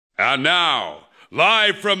And now,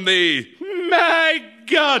 live from the, my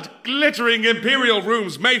God, glittering Imperial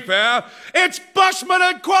Rooms Mayfair, it's Bussmann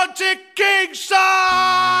and Quantick Kingsize!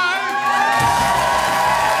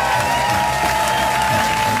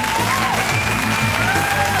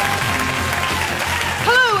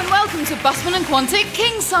 Hello and welcome to Bussmann and Quantick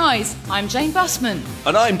Kingsize. I'm Jane Bussmann.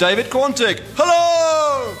 And I'm David Quantick.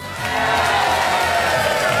 Hello!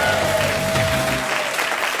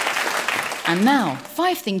 And now,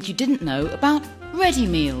 5 things you didn't know about ready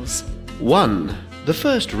meals. 1. The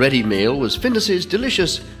first ready meal was Findus's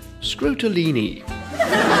delicious scrotolini.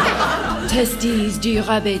 Testes du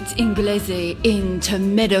rabbit inglese in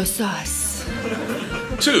tomato sauce.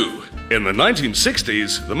 2. In the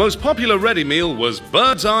 1960s, the most popular ready meal was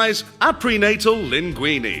Bird's Eye's prenatal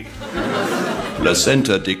linguine.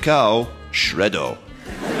 Placenta di cow, shreddo.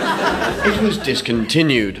 It was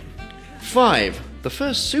discontinued. 5. The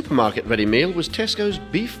first supermarket ready meal was Tesco's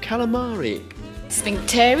beef calamari.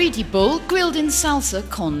 Sphincteri di bull grilled in salsa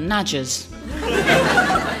con najas.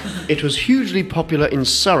 It was hugely popular in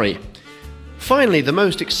Surrey. Finally, the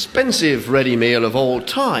most expensive ready meal of all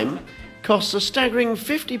time costs a staggering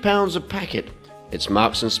 £50 a packet. It's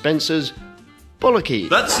Marks & Spencer's Bollocky.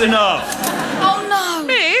 That's enough! Oh no!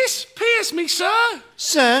 Miss, pierce me, sir.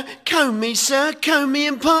 Sir, comb me, sir. Comb me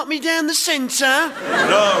and part me down the centre.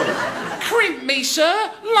 No! Crimp me,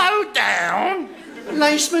 sir. Low down.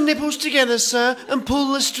 Lace my nipples together, sir, and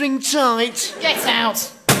pull the string tight. Get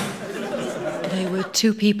out! They were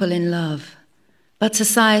two people in love, but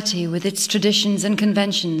society, with its traditions and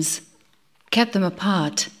conventions, kept them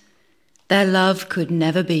apart. Their love could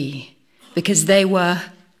never be, because they were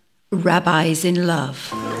rabbis in love.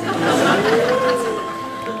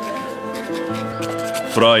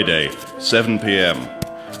 Friday, 7 p.m.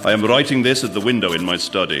 I am writing this at the window in my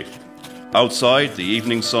study. Outside, the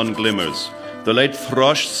evening sun glimmers. The late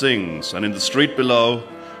thrush sings, and in the street below,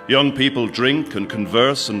 young people drink and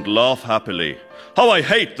converse and laugh happily. How I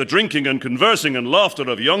hate the drinking and conversing and laughter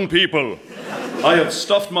of young people! I have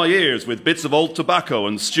stuffed my ears with bits of old tobacco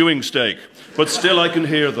and stewing steak, but still I can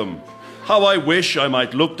hear them. How I wish I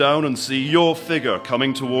might look down and see your figure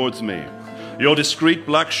coming towards me. Your discreet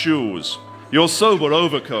black shoes, your sober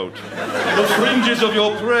overcoat, the fringes of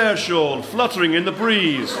your prayer shawl fluttering in the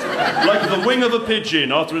breeze, like the wing of a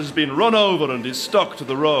pigeon after it has been run over and is stuck to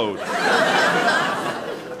the road.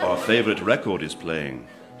 Our favourite record is playing.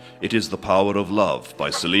 It is The Power of Love by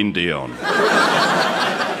Celine Dion.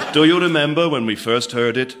 Do you remember when we first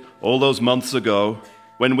heard it, all those months ago,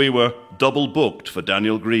 when we were double booked for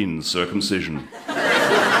Daniel Green's circumcision?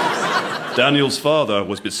 Daniel's father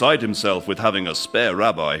was beside himself with having a spare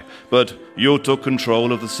rabbi, but you took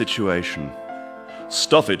control of the situation.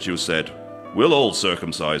 Stuff it, you said. We'll all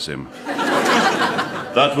circumcise him.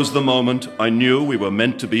 That was the moment I knew we were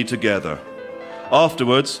meant to be together.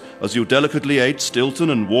 Afterwards, as you delicately ate Stilton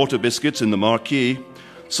and water biscuits in the marquee,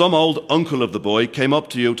 some old uncle of the boy came up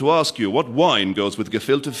to you to ask you what wine goes with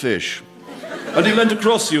gefilte fish. And he leant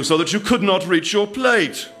across you so that you could not reach your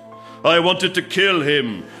plate. I wanted to kill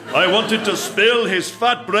him. I wanted to spill his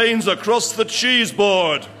fat brains across the cheese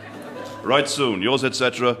board. Right soon, yours,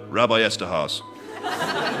 etc., Rabbi Esterhaas.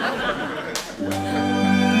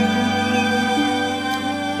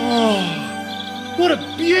 Oh, what a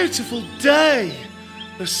beautiful day.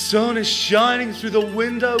 The sun is shining through the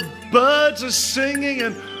window, birds are singing,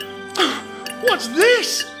 and what's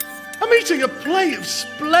this? I'm eating a plate of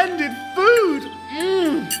splendid food.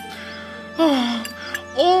 Oh,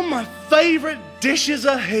 all my favourite dishes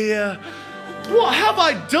are here. What have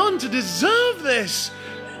I done to deserve this?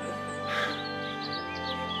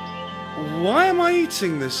 Why am I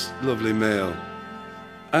eating this lovely meal?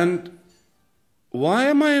 And why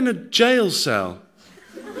am I in a jail cell?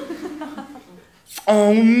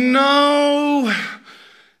 Oh no!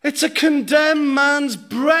 It's a condemned man's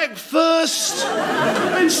breakfast!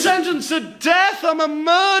 I've been sentenced to death! I'm a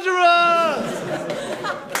murderer!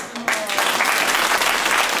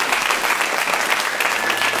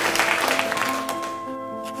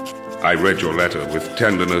 I read your letter with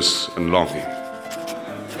tenderness and longing.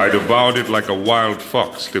 I devoured it like a wild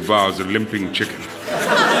fox devours a limping chicken.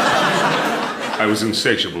 I was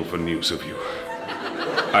insatiable for news of you.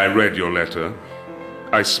 I read your letter.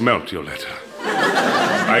 I smelt your letter.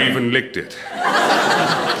 I even licked it.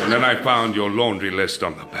 And then I found your laundry list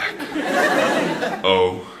on the back.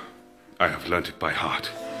 Oh, I have learnt it by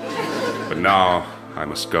heart. But now I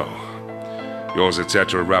must go. Yours,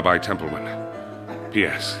 etc., Rabbi Templeman.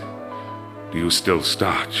 P.S. Do you still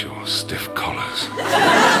starch your stiff collars?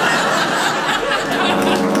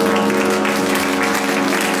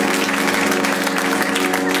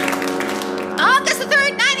 August the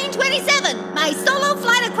 3rd, 1912.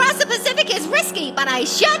 but I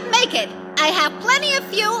should make it. I have plenty of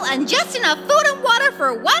fuel and just enough food and water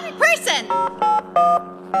for one person.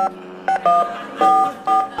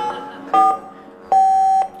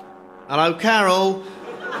 Hello, Carol.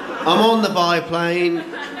 I'm on the biplane.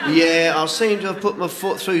 Yeah, I seem to have put my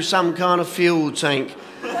foot through some kind of fuel tank.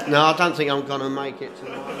 No, I don't think I'm going to make it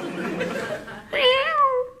tonight.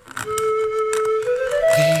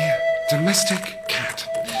 The domestic cat.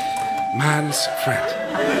 Man's friend.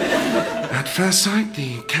 At first sight,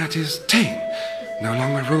 the cat is tame, no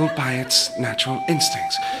longer ruled by its natural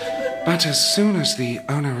instincts. But as soon as the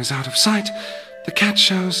owner is out of sight, the cat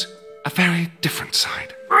shows a very different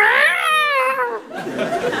side.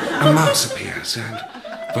 A mouse appears, and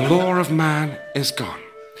the law of man is gone.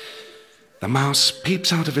 The mouse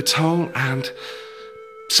peeps out of its hole, and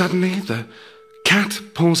suddenly the cat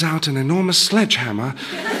pulls out an enormous sledgehammer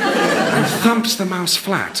and thumps the mouse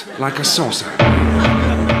flat like a saucer.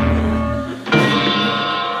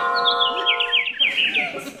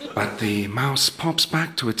 But the mouse pops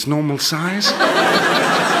back to its normal size,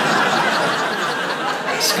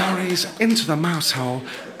 scurries into the mouse hole,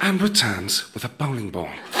 and returns with a bowling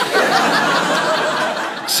ball.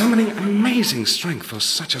 Summoning amazing strength for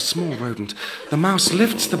such a small rodent, the mouse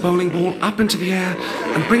lifts the bowling ball up into the air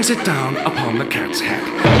and brings it down upon the cat's head.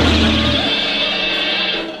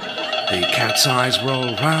 The cat's eyes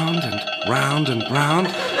roll round and round and round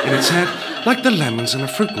in its head like the lemons in a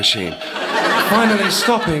fruit machine, finally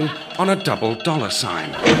stopping on a double dollar sign.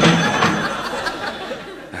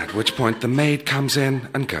 At which point the maid comes in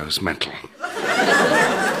and goes mental.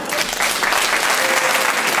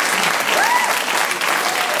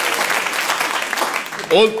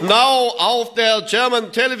 Und now auf der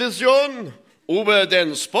German Television über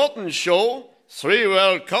den Spottenshow 3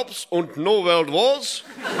 World Cups und no World Wars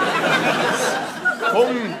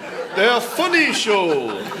kommt der Funny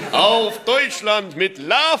Show auf Deutschland mit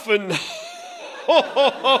Larven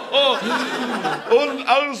und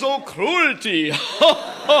also Cruelty.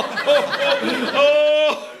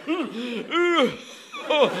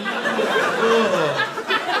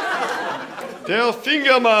 Der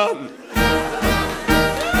Fingermann.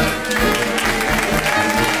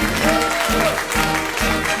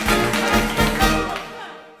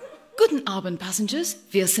 Guten Abend, Passengers.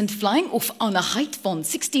 Wir sind flying auf einer Height von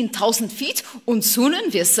 16.000 feet und soon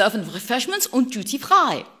wir serven refreshments und duty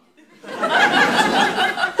frei.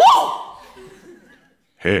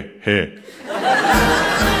 He, he.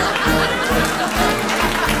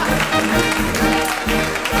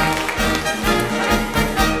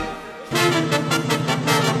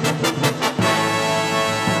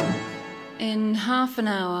 In half an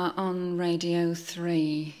hour on Radio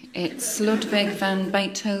 3, it's Ludwig van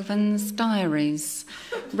Beethoven's Diaries,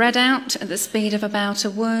 read out at the speed of about a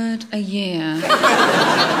word a year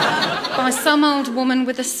by some old woman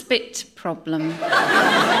with a spit problem.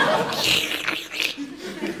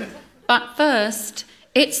 But first,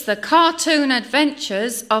 it's the cartoon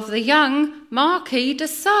adventures of the young Marquis de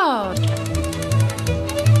Sade.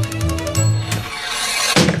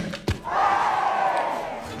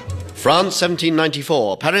 France,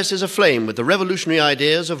 1794. Paris is aflame with the revolutionary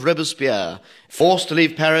ideas of Robespierre. Forced to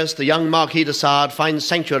leave Paris, the young Marquis de Sade finds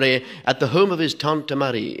sanctuary at the home of his Tante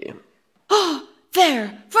Marie. Oh,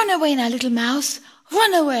 there! Run away now, little mouse.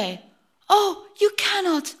 Run away. Oh, you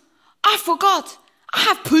cannot. I forgot. I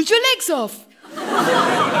have pulled your legs off.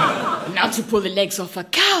 Not to pull the legs off a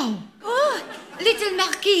cow. Oh, little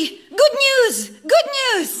Marquis, good news! Good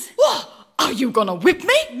news! What? Are you gonna whip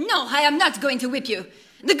me? No, I am not going to whip you.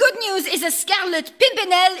 The good news is a Scarlet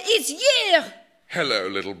Pimpernel is here. Hello,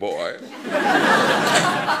 little boy.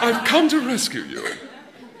 I've come to rescue you.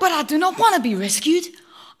 But I do not want to be rescued.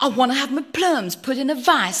 I want to have my plums put in a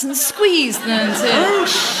vice and squeezed until... Oh,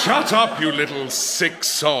 shut up, you little sick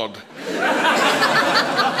sod.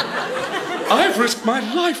 I've risked my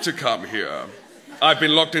life to come here. I've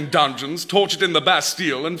been locked in dungeons, tortured in the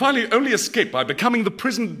Bastille, and finally only escaped by becoming the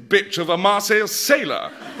prison bitch of a Marseille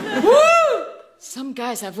sailor. Woo! Some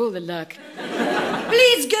guys have all the luck.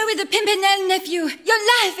 Please go with the Pimpernel, nephew. Your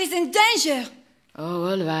life is in danger. Oh,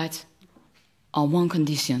 all right. On one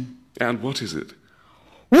condition. And what is it?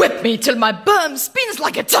 Whip me till my bum spins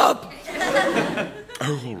like a top.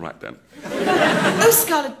 Oh, all right then. Oh,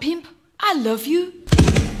 Scarlet Pimp, I love you.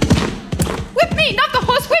 Whip me, not the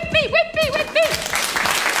horse. Whip me, whip me, whip me.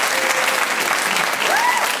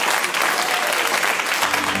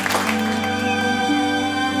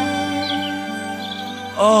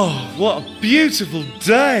 Oh, what a beautiful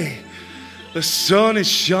day! The sun is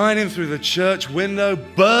shining through the church window,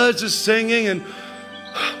 birds are singing, and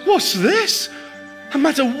what's this? I'm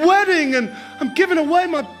at a wedding and I'm giving away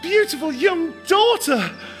my beautiful young daughter.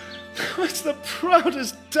 It's the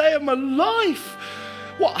proudest day of my life.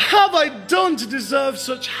 What have I done to deserve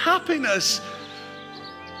such happiness?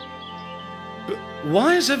 But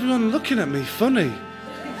why is everyone looking at me funny?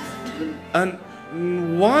 And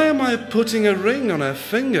why am I putting a ring on her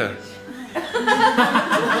finger?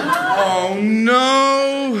 Oh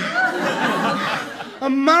no!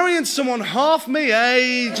 I'm marrying someone half me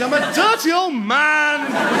age. I'm a dirty old man.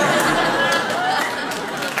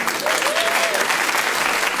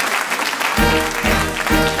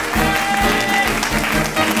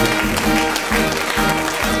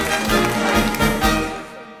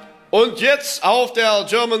 Und jetzt auf der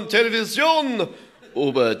German Television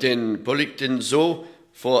über den Politikten so,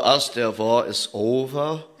 vorerst der war es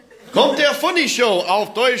over, kommt der Funny Show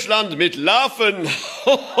auf Deutschland mit Larven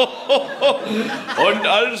und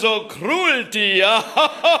also Cruelty, ja.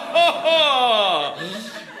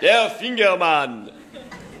 Der Fingermann.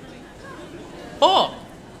 Oh,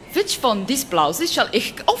 which von dies Blouses shall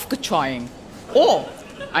ich aufgetrying? Oh,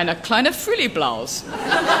 eine kleine Fülli-Blouse.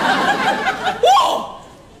 Oh!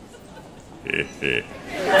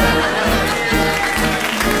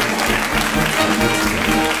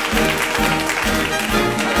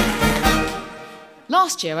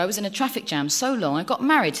 Last year I was in a traffic jam so long I got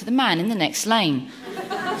married to the man in the next lane.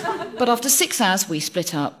 But after 6 hours we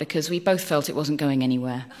split up because we both felt it wasn't going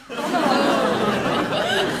anywhere.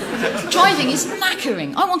 Driving is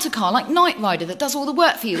knackering. I want a car like Knight Rider that does all the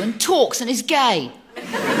work for you and talks and is gay.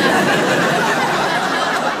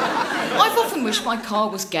 I've often wished my car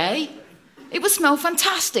was gay. It would smell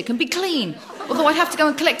fantastic and be clean, although I'd have to go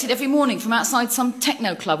and collect it every morning from outside some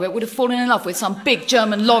techno club where it would have fallen in love with some big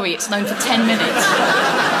German lorry it's known for 10 minutes.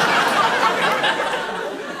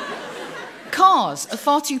 Cars are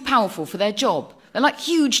far too powerful for their job. They're like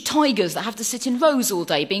huge tigers that have to sit in rows all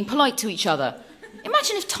day being polite to each other.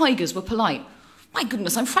 Imagine if tigers were polite. My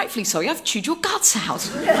goodness, I'm frightfully sorry, I've chewed your guts out.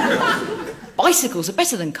 Bicycles are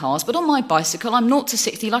better than cars, but on my bicycle I'm 0 to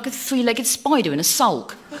 60 like a three-legged spider in a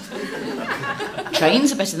sulk.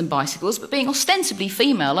 Trains are better than bicycles, but being ostensibly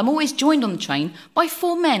female, I'm always joined on the train by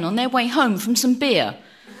 4 men on their way home from some beer.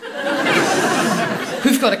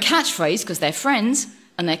 Who've got a catchphrase because they're friends,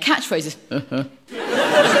 and their catchphrase is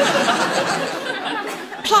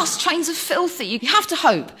Plus, trains are filthy. You have to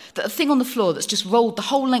hope that a thing on the floor that's just rolled the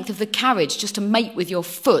whole length of the carriage just to mate with your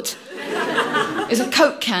foot is a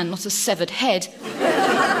Coke can, not a severed head.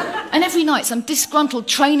 And every night some disgruntled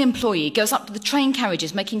train employee goes up to the train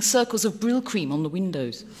carriages making circles of Brill cream on the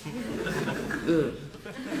windows.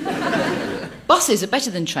 Buses are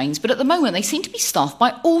better than trains, but at the moment they seem to be staffed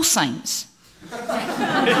by All Saints.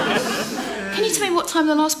 Can you tell me what time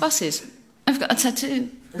the last bus is? I've got a tattoo.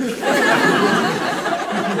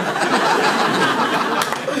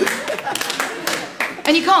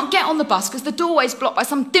 And you can't get on the bus because the doorway's blocked by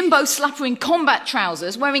some dimbo slapper in combat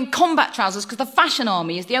trousers, wearing combat trousers because the fashion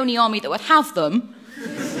army is the only army that would have them.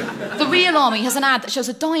 The real army has an ad that shows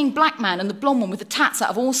a dying black man and the blonde one with the tats out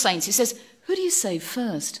of All Saints who says, "Who do you save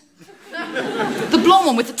first?" The blonde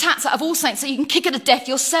one with the tats out of All Saints so you can kick her to death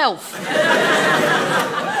yourself.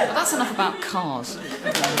 But that's enough about cars.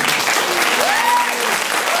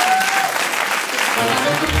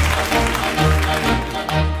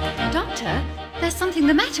 Doctor, there's something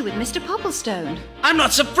the matter with Mr. Popplestone. I'm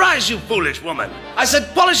not surprised, you foolish woman. I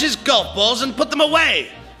said polish his golf balls and put them away,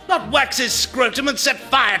 not wax his scrotum and set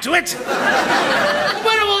fire to it.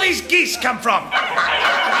 Where do all these geese come from?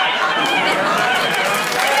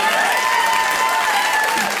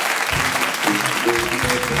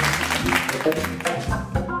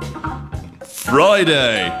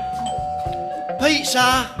 Friday.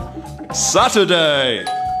 Pizza! Saturday.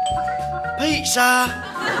 Pizza!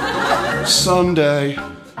 Sunday.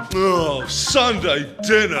 Oh, Sunday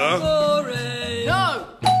dinner. No!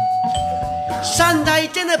 Sunday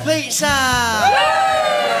dinner pizza!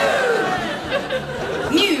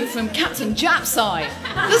 New from Captain Japside,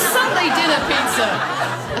 the Sunday dinner pizza.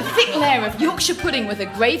 A thick layer of Yorkshire pudding with a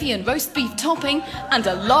gravy and roast beef topping and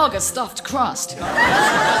a lager stuffed crust.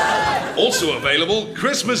 Also available,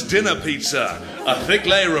 Christmas dinner pizza. A thick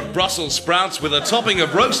layer of Brussels sprouts with a topping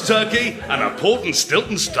of roast turkey and a Port and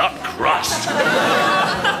Stilton stuffed crust.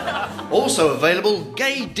 Also available,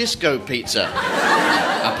 gay disco pizza.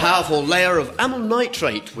 A powerful layer of amyl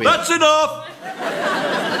nitrate with... That's enough!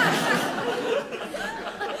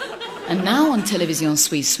 And now on Television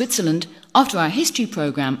Suisse Switzerland, after our history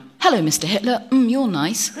programme, Hello Mr. Hitler, you're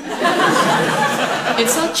nice.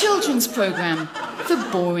 It's our children's programme, The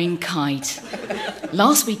Boring Kite.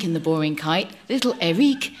 Last week in The Boring Kite, little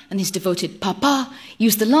Eric and his devoted papa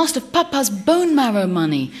used the last of papa's bone marrow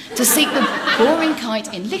money to seek the Boring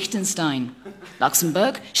Kite in Liechtenstein,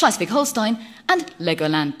 Luxembourg, Schleswig-Holstein and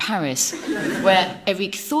Legoland Paris, where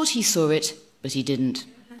Eric thought he saw it, but he didn't.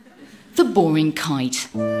 The Boring Kite.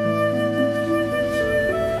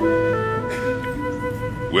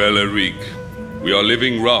 Well, Eric, we are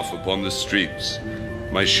living rough upon the streets.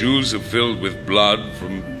 My shoes are filled with blood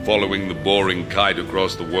from following the boring kite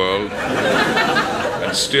across the world.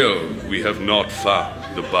 And still, we have not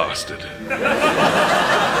found the bastard.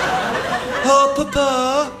 Oh,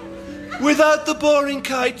 Papa, without the boring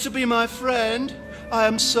kite to be my friend, I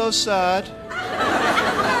am so sad.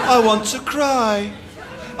 I want to cry.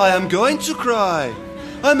 I am going to cry.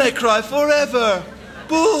 I may cry forever.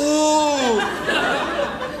 Boo-hoo!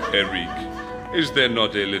 Eric, is there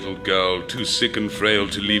not a little girl too sick and frail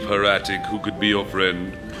to leave her attic who could be your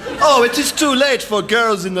friend? Oh, it is too late for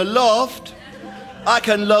girls in the loft. I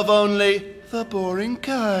can love only the boring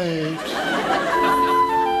kite.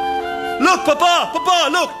 Look, Papa! Papa,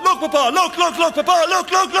 look! Look, Papa! Look, look, look, Papa!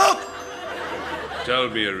 Look, look, look! Tell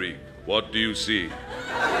me, Eric, what do you see?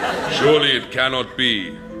 Surely it cannot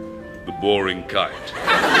be the boring kite.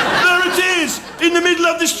 There it is! In the middle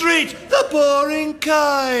of the street! The boring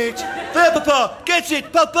kite! There, Papa! Get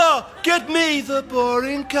it, Papa! Get me the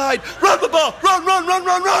boring kite! Run, Papa! Run, run, run,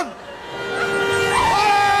 run, run!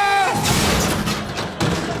 Ah!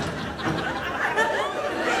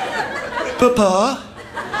 Papa?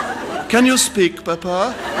 Can you speak,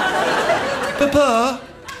 Papa? Papa?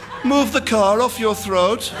 Move the car off your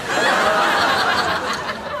throat.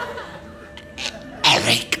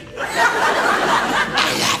 Eric, I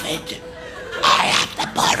have it. I have the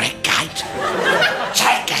boring kite.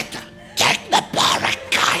 Take it. Take the boring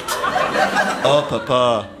kite. Oh,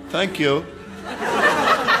 Papa, thank you.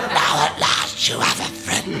 Now at last you have a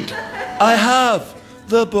friend. I have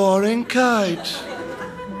the boring kite.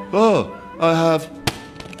 Oh, I have...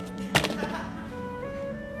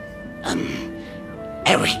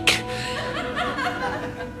 Eric,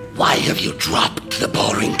 why have you dropped the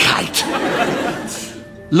boring kite?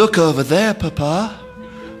 Look over there, Papa.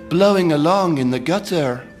 Blowing along in the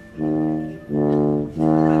gutter.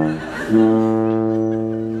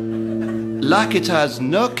 Like it has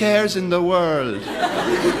no cares in the world.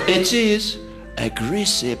 It is a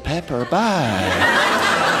greasy pepper bag.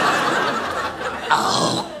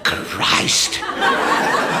 Oh, Christ.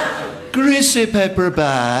 Greasy pepper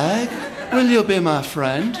bag, will you be my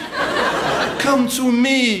friend? Come to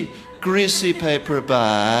me, greasy paper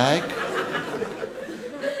bag.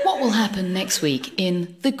 What will happen next week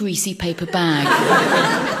in The Greasy Paper Bag?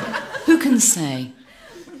 Who can say?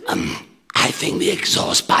 I think the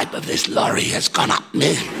exhaust pipe of this lorry has gone up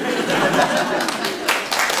me.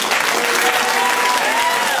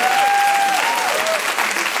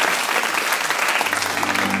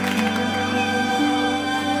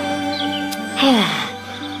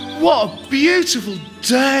 What a beautiful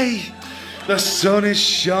day! The sun is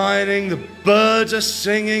shining, the birds are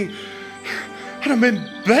singing, and I'm in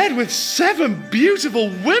bed with 7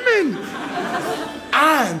 beautiful women.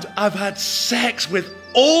 And I've had sex with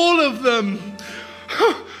all of them.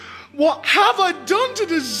 What have I done to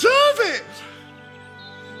deserve it?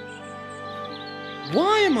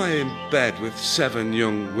 Why am I in bed with 7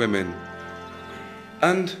 young women?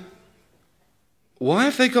 And why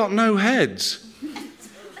have they got no heads?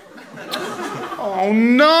 Oh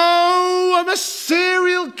no! I'm a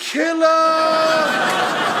serial killer!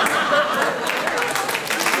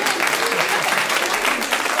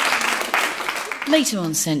 Later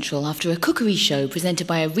on Central, after a cookery show presented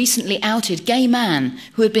by a recently outed gay man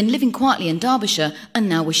who had been living quietly in Derbyshire and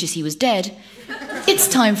now wishes he was dead, it's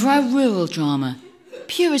time for our rural drama,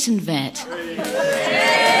 Puritan Vet.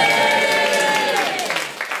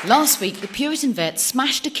 Last week, the Puritan Vet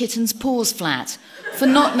smashed a kitten's paws flat for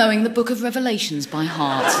not knowing the Book of Revelations by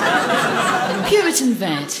heart. Puritan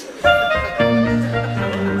Vet.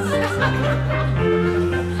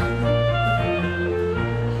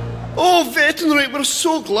 Oh, veterinary, we're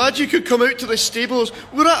so glad you could come out to the stables.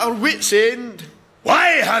 We're at our wits' end.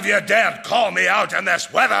 Why have you dared call me out in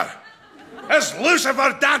this weather? Is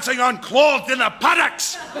Lucifer dancing unclothed in the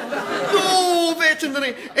paddocks? No,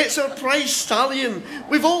 veterinary, it's our prize stallion.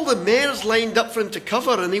 We've all the mares lined up for him to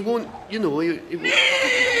cover, and he won't, he won't.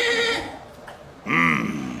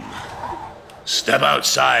 Step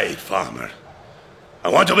outside, farmer. I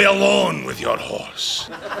want to be alone with your horse.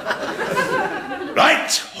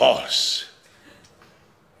 Right, horse.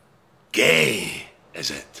 Gay, is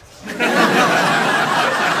it?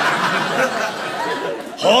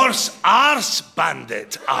 horse arse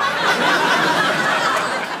bandit are.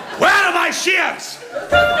 Where are my shears?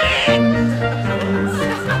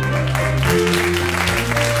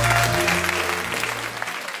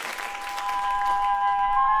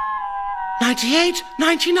 98,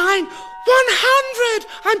 99, 100!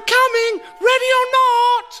 I'm coming! Ready or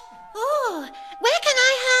not? Oh, where can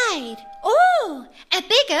I hide? Oh, a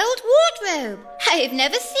big old wardrobe. I've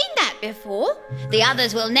never seen that before. The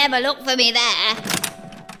others will never look for me there.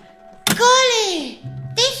 Golly,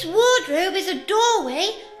 this wardrobe is a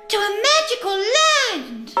doorway to a magical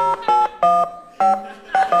land.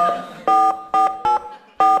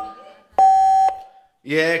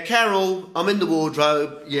 Yeah, Carol, I'm in the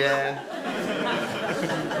wardrobe, yeah.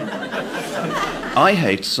 I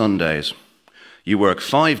hate Sundays. You work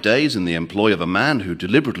 5 days in the employ of a man who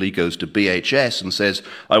deliberately goes to BHS and says,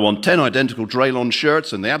 I want 10 identical Draylon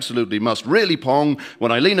shirts and they absolutely must really pong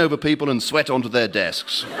when I lean over people and sweat onto their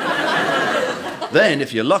desks. Then,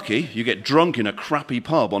 if you're lucky, you get drunk in a crappy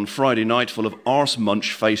pub on Friday night full of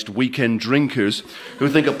arse-munch-faced weekend drinkers who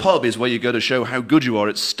think a pub is where you go to show how good you are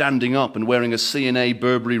at standing up and wearing a C&A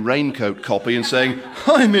Burberry raincoat copy and saying,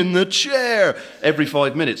 I'm in the chair, every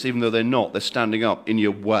 5 minutes, even though they're not. They're standing up in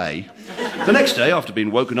your way. The next day, after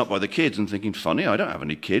being woken up by the kids and thinking, funny, I don't have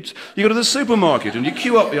any kids, you go to the supermarket and you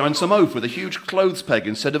queue up behind some oaf with a huge clothes peg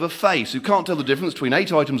instead of a face who can't tell the difference between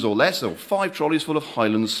 8 items or less or 5 trolleys full of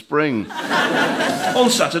Highland Spring. On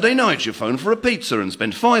Saturday night, you phone for a pizza and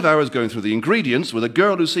spend 5 hours going through the ingredients with a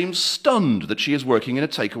girl who seems stunned that she is working in a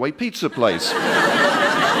takeaway pizza place.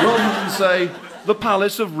 Rather than say, the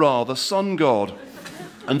Palace of Ra, the sun god.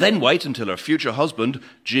 And then wait until her future husband,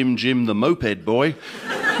 Jim the moped boy,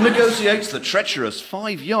 negotiates the treacherous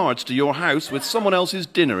 5 yards to your house with someone else's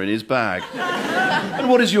dinner in his bag. And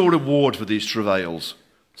what is your reward for these travails?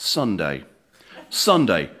 Sunday.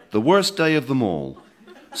 Sunday, the worst day of them all.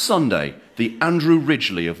 Sunday, the Andrew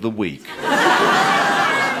Ridgeley of the week.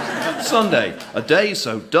 Sunday, a day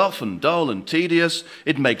so duff and dull and tedious,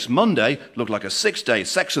 it makes Monday look like a 6-day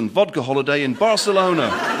sex and vodka holiday in Barcelona.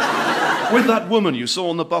 With that woman you saw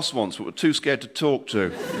on the bus once but were too scared to talk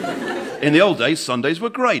to. In the old days, Sundays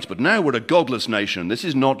were great, but now we're a godless nation. This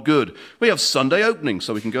is not good. We have Sunday openings,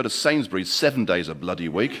 so we can go to Sainsbury's 7 days a bloody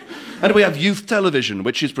week. And we have youth television,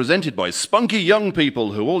 which is presented by spunky young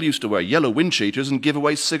people who all used to wear yellow wind cheaters and give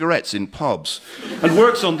away cigarettes in pubs. And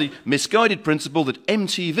works on the misguided principle that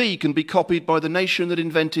MTV can be copied by the nation that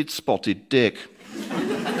invented spotted dick.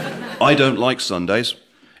 I don't like Sundays.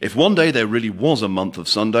 If one day there really was a month of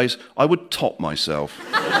Sundays, I would top myself.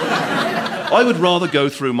 I would rather go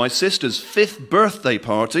through my sister's 5th birthday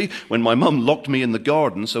party, when my mum locked me in the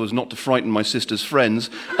garden so as not to frighten my sister's friends,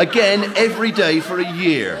 again every day for a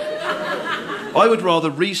year. I would rather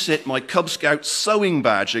reset my Cub Scout sewing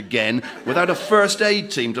badge again without a first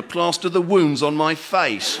aid team to plaster the wounds on my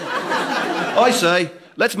face. I say,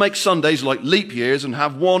 let's make Sundays like leap years and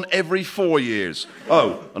have one every 4 years.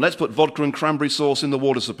 Oh, and let's put vodka and cranberry sauce in the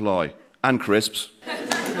water supply. And crisps.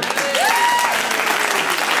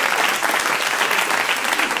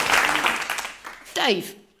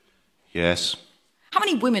 Dave, Yes. how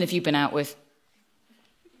many women have you been out with?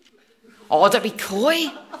 Oh, don't be coy.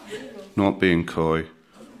 Not being coy.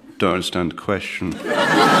 Don't understand the question.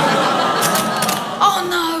 Oh,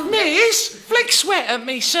 no. Miss, flick sweat at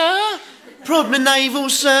me, sir. Problem navel,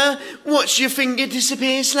 sir. Watch your finger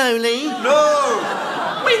disappear slowly.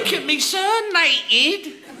 No! Wink at me, sir,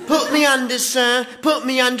 naked. Put me under, sir. Put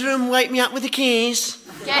me under and wake me up with a kiss.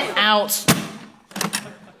 Get out.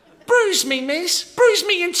 Bruise me, miss. Bruise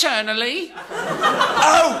me internally.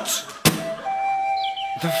 Out!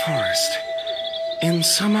 The forest. In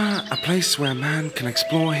summer, a place where man can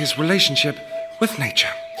explore his relationship with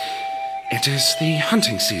nature. It is the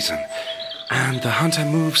hunting season, and the hunter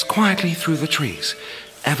moves quietly through the trees,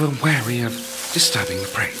 ever wary of disturbing the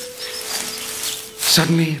prey.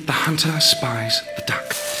 Suddenly, the hunter spies the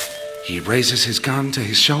duck. He raises his gun to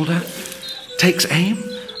his shoulder, takes aim,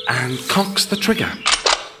 and cocks the trigger.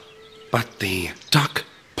 But the duck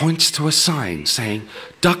points to a sign saying,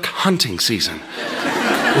 duck hunting season,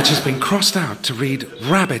 which has been crossed out to read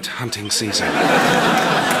rabbit hunting season.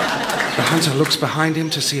 The hunter looks behind him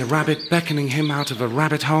to see a rabbit beckoning him out of a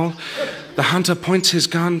rabbit hole. The hunter points his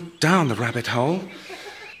gun down the rabbit hole,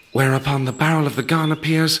 whereupon the barrel of the gun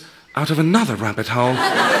appears out of another rabbit hole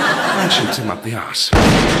and shoots him up the arse.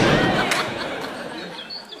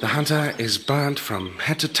 The hunter is burnt from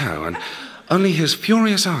head to toe, and only his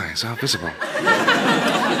furious eyes are visible.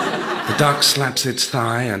 The duck slaps its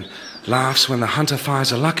thigh and laughs when the hunter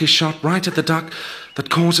fires a lucky shot right at the duck that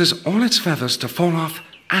causes all its feathers to fall off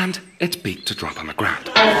and its beak to drop on the ground.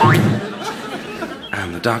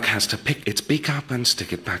 and the duck has to pick its beak up and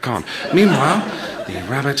stick it back on. Meanwhile, the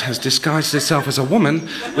rabbit has disguised itself as a woman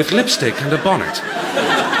with lipstick and a bonnet,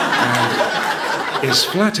 and is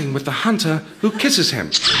flirting with the hunter who kisses him,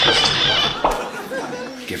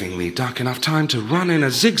 giving the duck enough time to run in a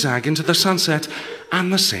zigzag into the sunset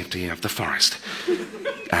and the safety of the forest,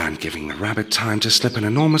 and giving the rabbit time to slip an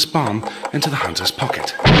enormous bomb into the hunter's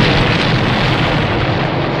pocket.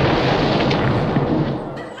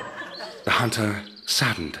 The hunter,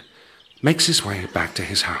 saddened, makes his way back to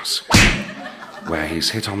his house, where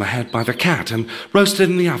he's hit on the head by the cat and roasted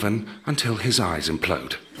in the oven until his eyes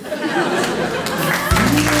implode.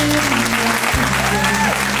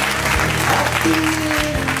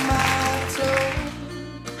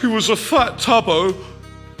 He was a fat tubbo,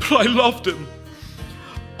 but I loved him.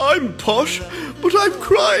 I'm posh, but I'm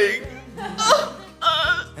crying.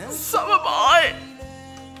 So am I.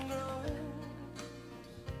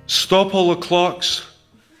 Stop all the clocks.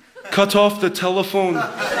 Cut off the telephone.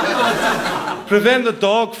 Prevent the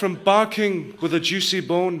dog from barking with a juicy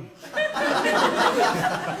bone.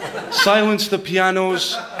 Silence the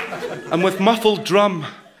pianos, and with muffled drum,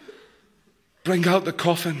 bring out the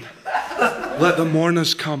coffin. Let the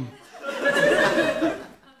mourners come.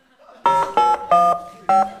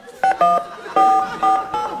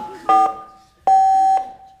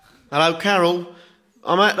 Hello, Carol.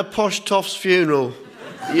 I'm at the Posh Toffs funeral.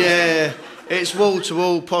 Yeah, it's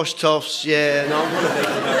wall-to-wall Posh Toffs, yeah. No,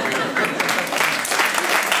 I'm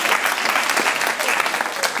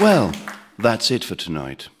Well, that's it for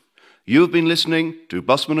tonight. You've been listening to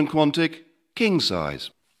Bussmann and Quantick Kingsize.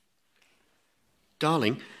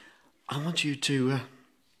 Darling, I want you to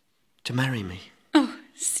marry me. Oh,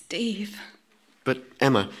 Steve. But,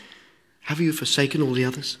 Emma, have you forsaken all the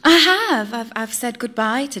others? I have. I've said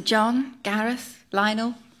goodbye to John, Gareth,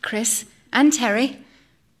 Lionel, Chris, and Terry,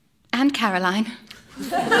 and Caroline.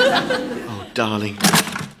 Oh, darling.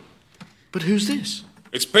 But who's this?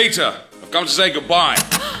 It's Peter. I've come to say goodbye.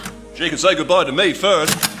 She can say goodbye to me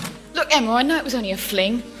first. Look, Emma, I know it was only a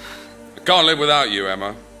fling. I can't live without you,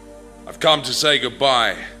 Emma. I've come to say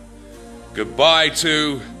goodbye. Goodbye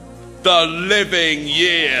to the living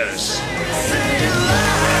years.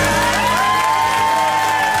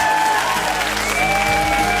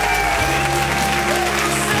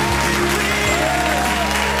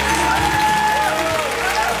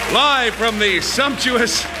 Live from the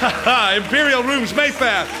sumptuous Imperial Rooms,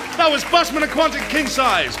 Mayfair, that was Bussmann and Quantick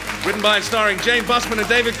Kingsize, written by and starring Jane Bussmann and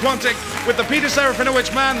David Quantick, with the Peter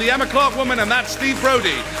Serafinowicz Man, the Emma Clark Woman, and That's Steve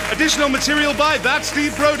Brody. Additional material by That's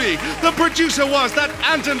Steve Brody. The producer was that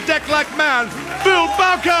Ant and Dec-like man, Phil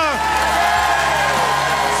Bowker!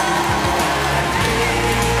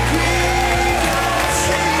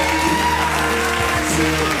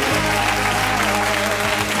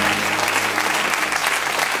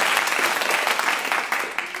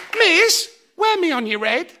 Miss, wear me on your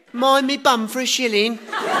head. Mind me bum for a shilling.